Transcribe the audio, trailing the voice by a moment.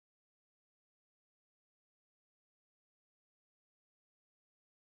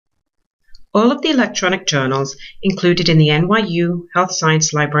All of the electronic journals included in the NYU Health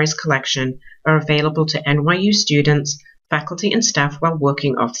Science Libraries collection are available to NYU students, faculty and staff while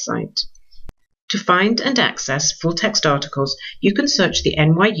working off-site. To find and access full-text articles, you can search the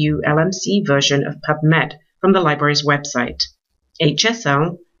NYU LMC version of PubMed from the library's website,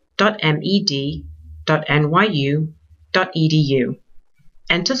 hsl.med.nyu.edu.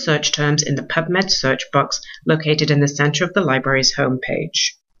 Enter search terms in the PubMed search box located in the center of the library's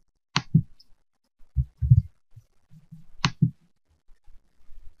homepage.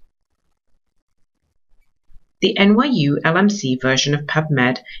 The NYU LMC version of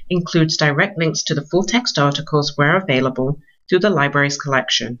PubMed includes direct links to the full-text articles where available through the library's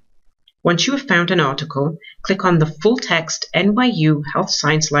collection. Once you have found an article, click on the full-text NYU Health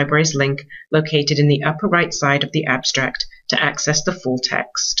Science Libraries link located in the upper right side of the abstract to access the full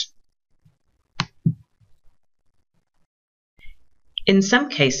text. In some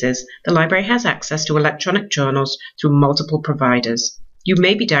cases, the library has access to electronic journals through multiple providers. You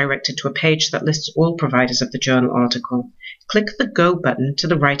may be directed to a page that lists all providers of the journal article. Click the Go button to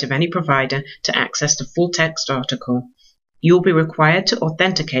the right of any provider to access the full-text article. You will be required to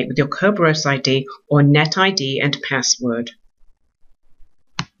authenticate with your Kerberos ID or NetID and password.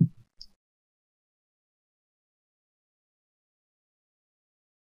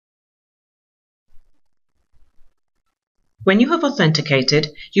 When you have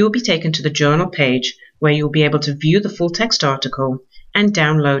authenticated, you will be taken to the journal page where you will be able to view the full-text article and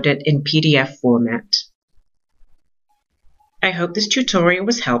download it in PDF format. I hope this tutorial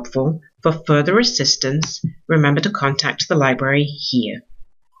was helpful. For further assistance, remember to contact the library here.